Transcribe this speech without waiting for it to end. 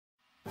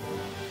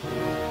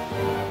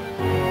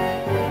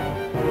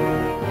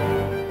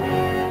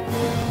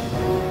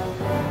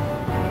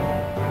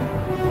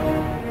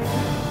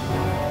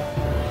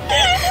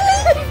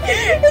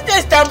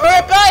stumper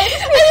about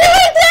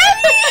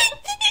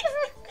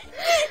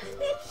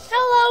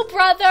Hello,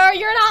 brother.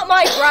 You're not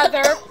my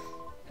brother.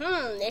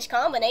 This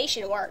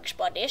combination works,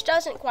 but this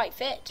doesn't quite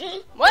fit.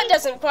 What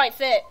doesn't quite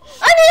fit?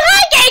 I mean,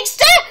 hi,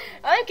 gangsta!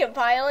 I'm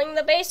compiling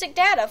the basic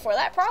data for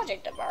that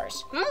project of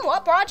ours.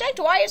 What project?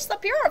 Why, it's the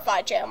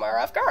Purify Chamber,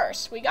 of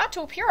course. We got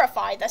to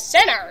purify the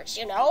sinners,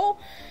 you know?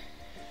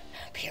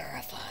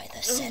 Purify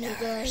the sinners.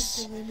 Oh my gosh,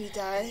 they made me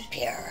die.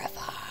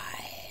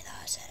 Purify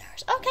the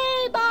sinners.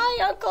 Okay, bye,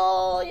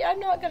 Uncle.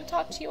 I'm not going to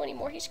talk to you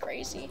anymore. He's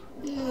crazy.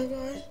 Oh my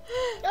god.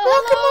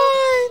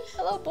 Oh,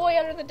 hello, boy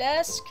under the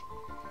desk.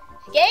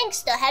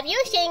 Gangsta, have you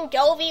seen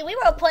Jovi? We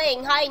were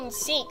playing hide and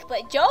seek,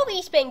 but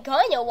Jovi's been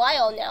gone a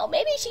while now.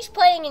 Maybe she's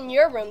playing in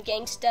your room,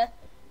 Gangsta.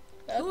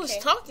 Okay. Who was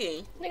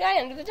talking? The guy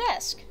under the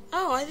desk.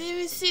 Oh, I didn't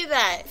even see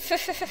that.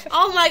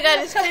 Oh my god,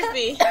 it's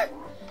creepy. I'm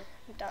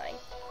dying.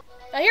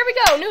 Now here we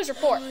go, news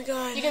report. Oh my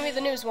god. You can be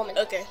the newswoman.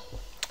 Okay.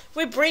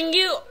 We bring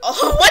you...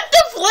 Oh, what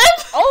the flip?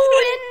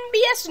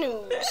 ONBS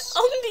News.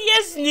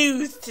 ONBS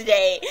News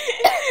today.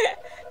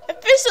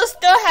 Officials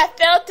still have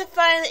failed to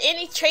find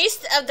any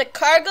trace of the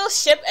cargo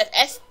ship of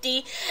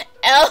SDLIBR.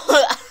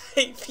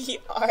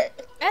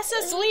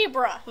 SS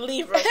Libra.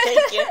 Libra,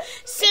 thank you.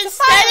 Since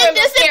sudden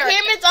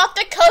disappearance off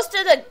the coast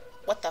of the...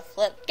 What the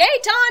flip?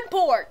 Gate on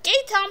port.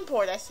 Gate on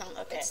port, that sounds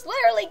okay. It's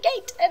literally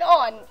gate and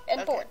on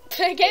and Okay. port.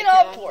 Gate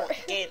on port.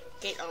 Gate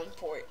on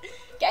port.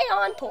 Gate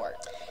on port.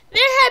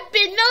 There have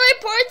been no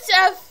reports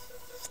of...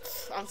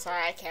 I'm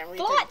sorry, I can't read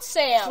it.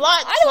 Flotsam.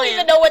 Flotsam. I don't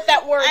even know what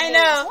that word I means.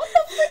 know. What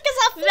the frick is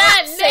a flotsam?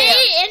 That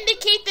may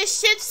indicate the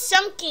ship's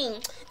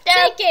sinking.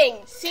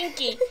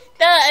 Sinking.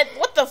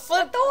 What the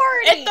flip?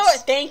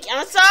 Authorities. Thank you.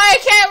 I'm sorry, I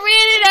can't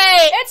read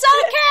it. It's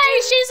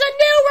okay. She's a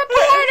new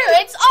reporter.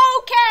 It's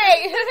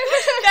okay.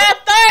 The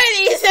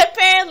authorities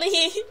apparently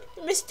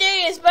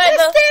mysterious by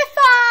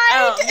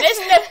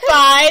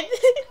mystified.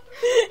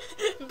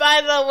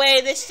 By the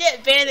way, the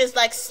ship van is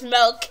like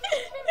smoke.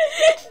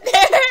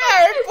 There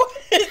are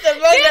reporters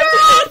among Get her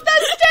off the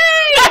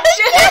stage! That's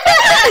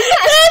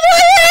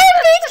what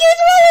happened. Keep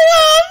rolling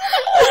off.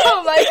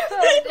 Oh my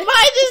god.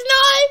 Mine is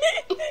not.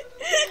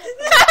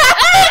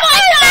 Oh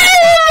my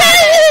god!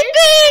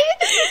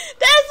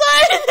 That's why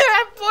there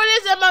are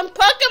reporters among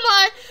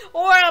Pokemon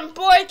or on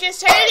board just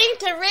hurting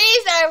to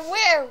raise our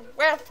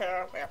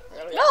welfare.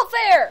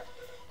 Welfare.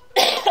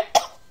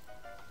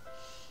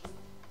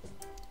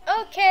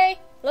 Okay.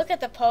 Look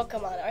at the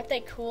Pokemon. Aren't they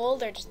cool?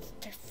 They're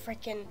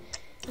freaking.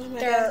 Oh my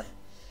god.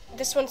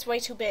 This one's way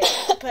too big,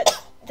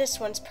 but this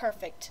one's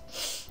perfect.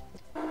 It's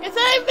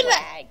not even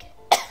Lag.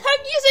 How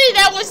can you say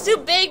that was too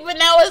big, but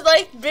that was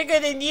like bigger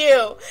than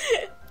you?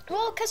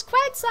 Well, because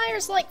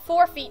Quagsire's like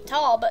 4 feet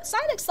tall, but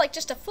Psyduck's like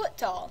just a foot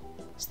tall.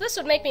 So this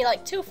would make me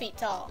like 2 feet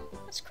tall.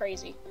 That's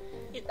crazy.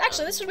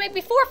 Actually, this would make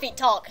me 4 feet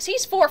tall, because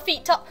he's 4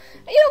 feet tall.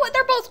 You know what?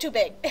 They're both too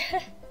big.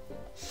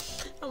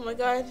 Oh my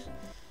god.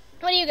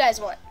 What do you guys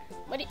want?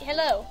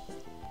 Hello?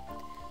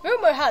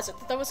 Rumor has it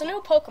that there was a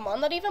new Pokemon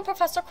that even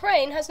Professor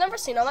Crane has never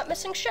seen on that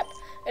missing ship.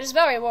 It is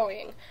very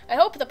worrying. I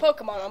hope the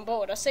Pokemon on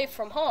board are safe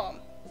from harm.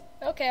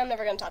 Okay, I'm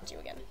never going to talk to you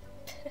again.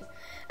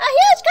 A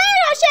huge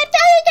cargo ship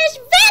doesn't just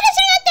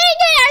vanishing a thing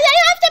here! They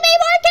have to be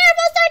more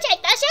careful searching!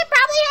 The ship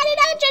probably had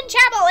an engine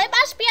trouble! It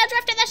must be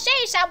adrift in the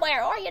sea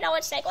somewhere! Or,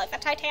 it's like the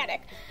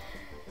Titanic.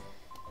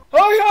 I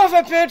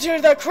haven't been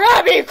to the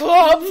Krabby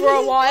Club for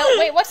a while.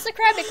 Wait, what's the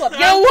Krabby Club?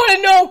 You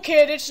wouldn't know,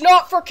 kid. It's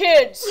not for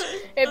kids.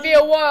 It'd be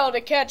a while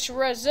to catch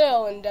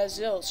Razil and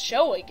Dazil's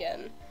show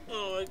again.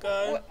 Oh my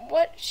god.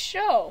 What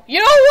show? You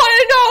don't want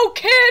to know,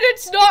 kid.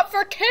 It's not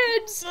for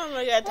kids. Oh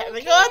my god, time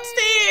to go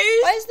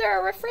upstairs. Why is there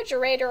a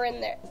refrigerator in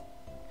there?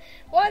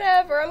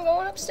 Whatever, I'm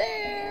going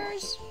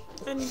upstairs.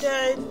 And,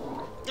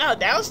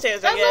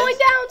 downstairs, I guess. I'm going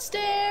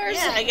downstairs.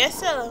 Yeah, I guess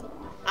so.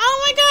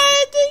 Oh my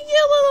god, thank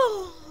you,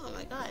 little... Oh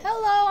my god.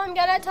 Hello, I'm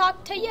gonna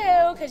talk to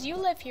you, because you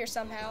live here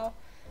somehow.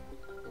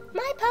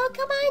 My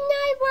Pokemon and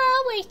I, we're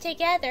always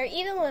together,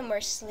 even when we're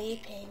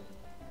sleeping.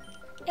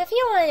 If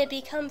you want to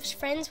become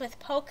friends with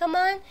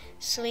Pokemon,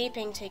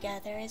 sleeping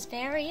together is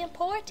very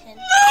important.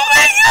 Oh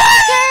my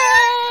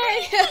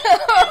god!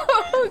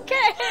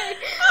 Okay.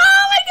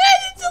 Oh my god,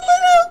 it's a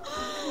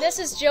little... This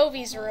is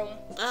Jovi's room.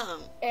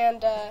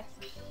 And,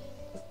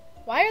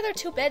 why are there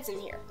 2 beds in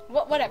here?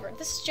 Whatever.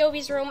 This is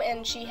Jovi's room,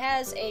 and she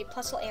has a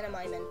Plusle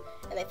Animaiman,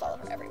 and they follow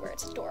her everywhere.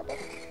 It's adorable.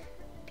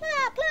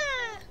 Blah,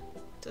 blah.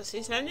 So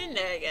she's not in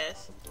there, I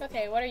guess.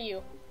 Okay, what are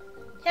you?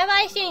 Have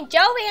I seen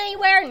Jovi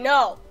anywhere?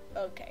 No.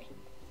 Okay.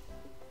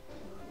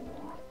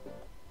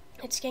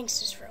 It's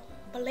Gangsta's room,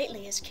 but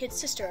lately his kid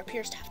sister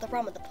appears to have the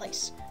run of the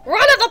place.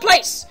 Run of the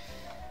place!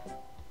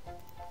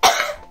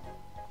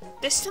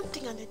 There's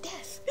something on the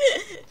desk.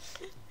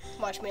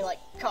 Watch me,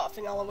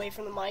 coughing all the way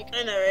from the mic.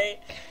 I know, right?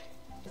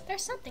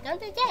 There's something on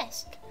the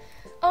desk.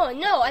 Oh,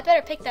 no, I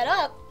better pick that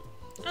up.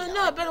 Oh,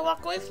 no, I better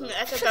walk away from it.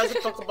 I thought that was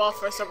a Pokeball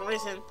for some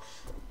reason.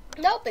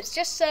 Nope, it's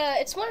just,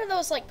 it's one of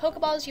those,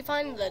 Pokeballs you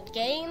find in the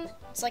game.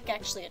 It's,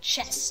 actually a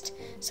chest,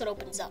 so it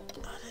opens up.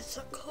 Oh, that's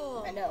so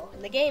cool. I know.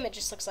 In the game, it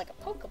just looks like a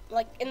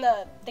in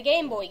the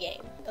Game Boy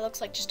game, it looks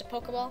like just a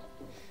Pokeball.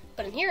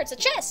 But in here, it's a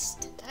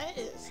chest. That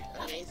is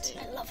amazing.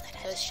 I love that.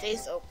 So it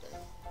stays open.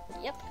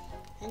 Yep.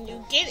 And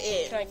you get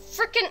it. Can I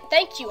frickin'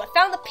 thank you? I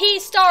found the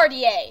P-Star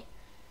DA.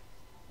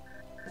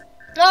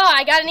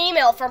 I got an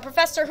email from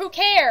Professor Who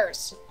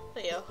Cares.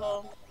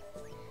 Yo-ho.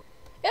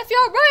 If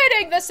you're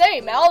reading this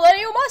email, then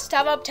you must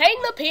have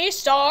obtained the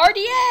P-Star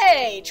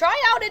DA. Try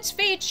out its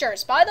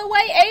features. By the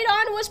way,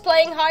 Adon was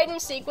playing hide and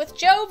seek with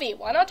G.o.D.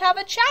 Why not have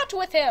a chat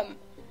with him?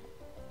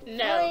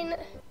 No. Fine.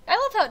 I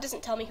love how it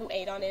doesn't tell me who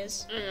Adon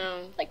is. I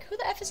know. Like, who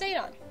the F is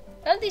Adon?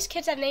 None of these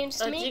kids have names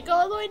to Did me. you go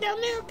all the way down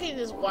there? Okay,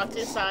 just walk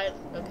inside.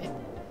 Okay.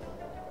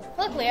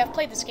 Luckily, I've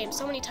played this game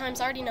so many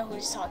times, I already know who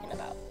he's talking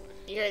about.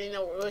 You already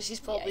know what she's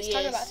probably Yeah, he's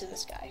talking about to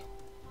this guy.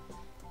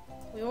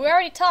 We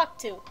already talked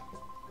to.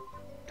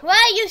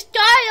 Why, you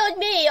startled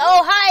me!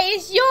 Oh, hi,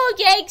 it's you,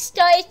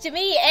 gangsta. It's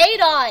me,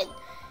 Adon.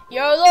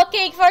 You're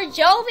looking for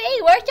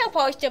G.o.D? We're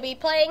supposed to be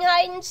playing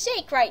hide and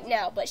seek right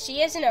now, but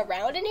she isn't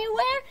around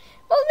anywhere?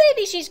 Well,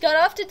 maybe she's gone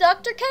off to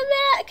Dr.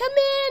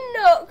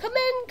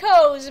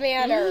 Kamenko's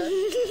manor.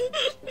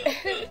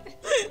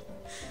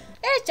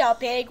 It's a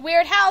big,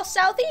 weird house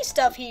southeast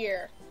of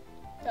here.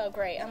 Oh,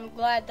 great. I'm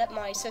glad that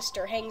my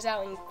sister hangs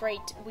out in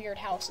great, weird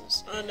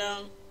houses. Oh,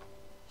 no.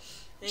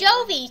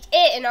 G.o.D's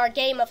it in our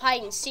game of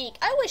hide and seek.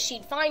 I wish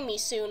she'd find me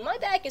soon. My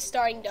back is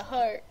starting to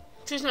hurt.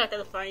 She's not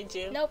gonna find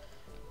you. Nope.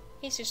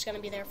 He's just gonna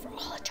be there for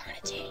all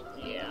eternity.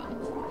 Yeah.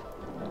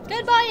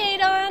 Goodbye,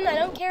 Adon. I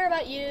don't care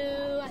about you.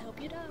 I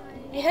hope you die.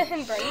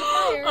 And burn the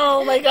fire.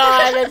 Oh my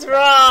god, that's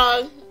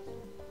wrong.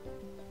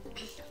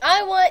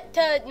 I want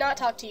to not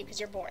talk to you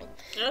because you're boring.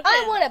 Okay.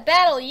 I want to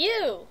battle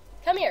you.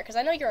 Come here, because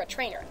I know you're a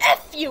trainer.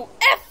 F you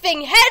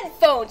effing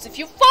headphones! If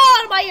you fall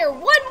out of my ear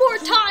one more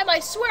time,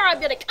 I swear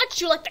I'm gonna cut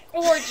you like the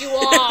cord you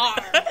are!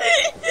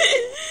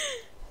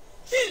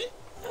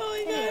 Oh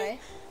my god. Anyway.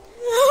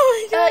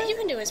 Oh my god. You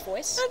can do his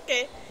voice.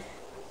 Okay.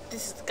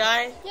 This is the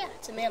guy? Yeah,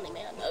 it's a manly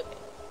man.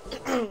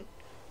 Okay.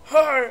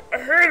 Hi, I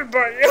heard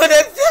about you.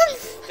 That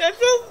sounds,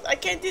 I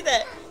can't do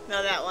that.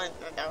 No, that one.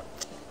 Not that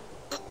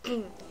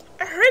one.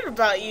 I heard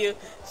about you.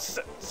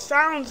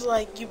 Sounds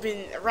like you've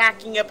been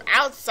racking up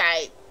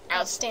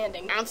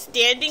outstanding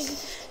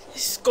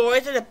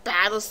scores in the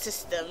battle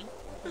system.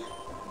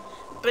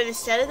 But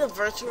instead of the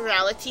virtual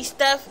reality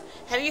stuff,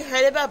 have you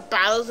heard about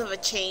Battles of a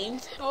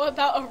Chain? How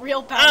about a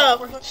real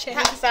battle for a chain?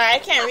 Sorry, I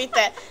can't read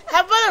that.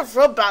 How about a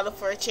real battle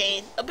for a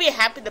chain? I'll be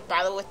happy to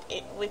battle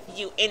with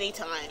you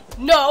anytime.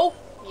 No.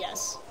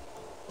 Yes.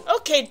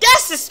 Okay,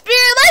 that's the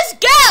spirit. Let's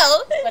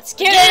go. Let's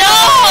get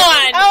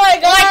on. Oh my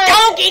god. Like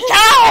Donkey Kong. I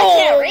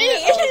can't read.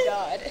 Oh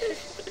god.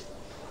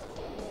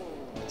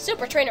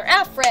 Super Trainer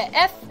Alfred.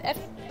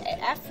 Efford.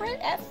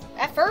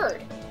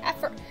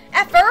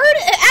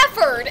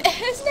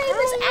 His name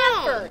is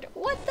Efford.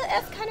 What the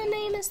F kind of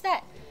name is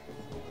that?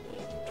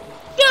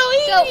 Go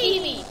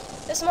Eevee.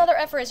 This mother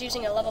effer is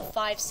using a level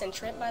 5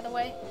 Centret, by the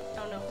way. I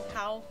don't know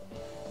how,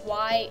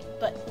 why,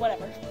 but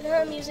whatever.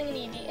 Now I'm using an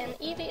Eevee, and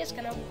Eevee is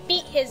gonna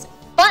beat his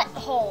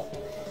butthole.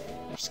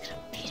 I'm just gonna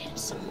beat him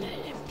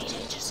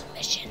into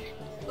submission.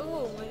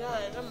 Oh my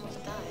god, I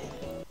almost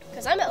died.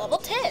 Because I'm at level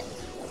 10.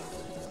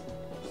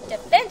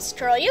 Defense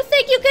curl, you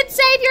think you could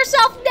save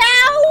yourself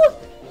now?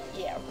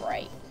 Yeah,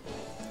 right.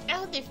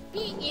 I'll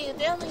defeat you.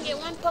 They only get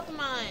one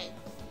Pokemon.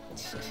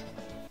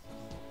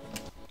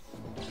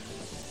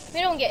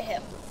 We don't get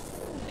him.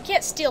 We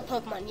can't steal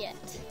Pokemon yet.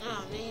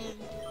 Oh man.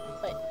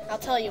 But I'll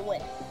tell you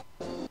when.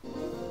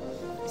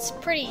 It's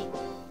pretty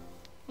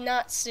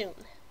not soon.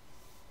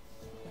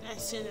 Not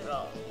soon at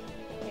all.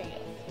 Here you go.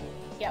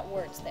 You got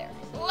words there.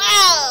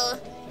 Wow!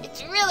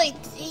 He's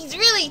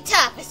really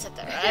tough. I said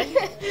that right.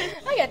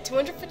 I got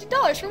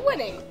 $250 for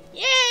winning.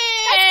 Yay!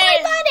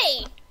 That's my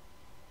money!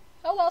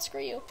 Oh well,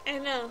 screw you. I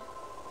know.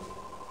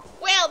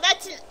 Well,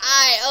 that's an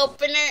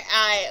eye-opener.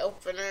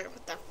 Eye-opener.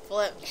 What the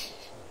flip?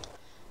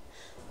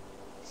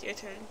 It's your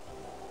turn.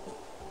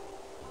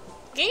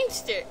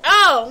 Gangster.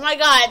 Oh my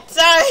god,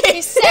 sorry.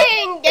 He's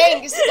saying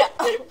gangster.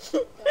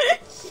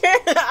 You're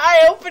an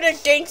eye-opener,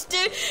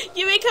 gangster.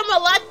 You become a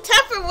lot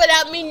tougher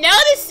without me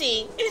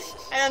noticing.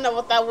 I don't know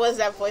what that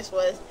voice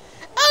was.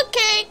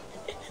 Okay.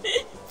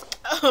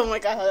 Oh my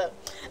god, hold up.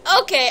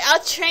 Okay,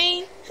 I'll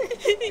train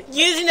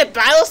using the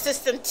battle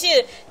system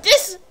too.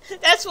 That's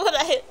what.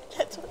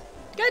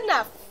 Good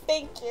enough.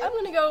 Thank you. I'm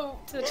gonna go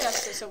to the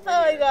Justice over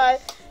Oh here. my god.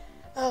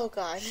 Oh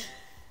god.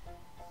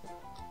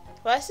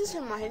 Why does this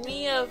remind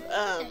me of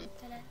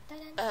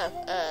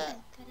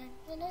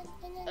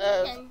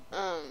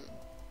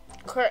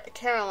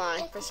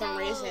Caroline for some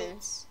reason?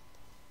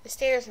 The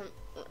stairs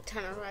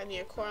kind of remind me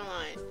of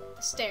Coraline.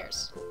 The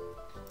stairs.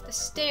 The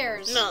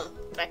stairs. No,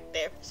 back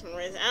there for some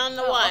reason. I don't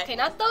know why. Okay,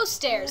 not those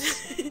stairs.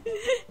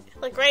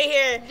 Like right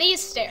here.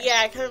 These stairs.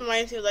 Yeah, it kind of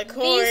reminds me of like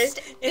corn. These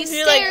If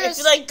you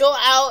like go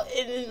out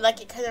and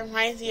like it kind of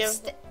reminds me of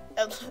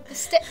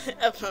stairs.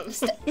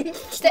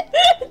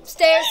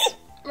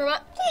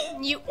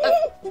 You.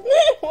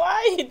 Why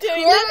are you doing that?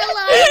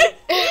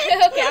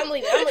 that? Okay, I'm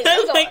leaving. I'm Like,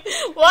 going.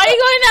 why are you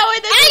going that way?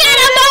 I got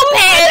a moped! I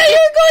thought you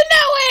were going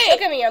that way!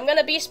 Look at me. I'm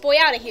gonna Beast Boy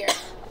out of here.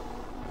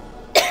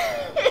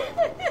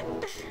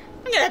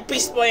 I'm that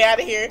Beast Boy out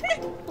of here.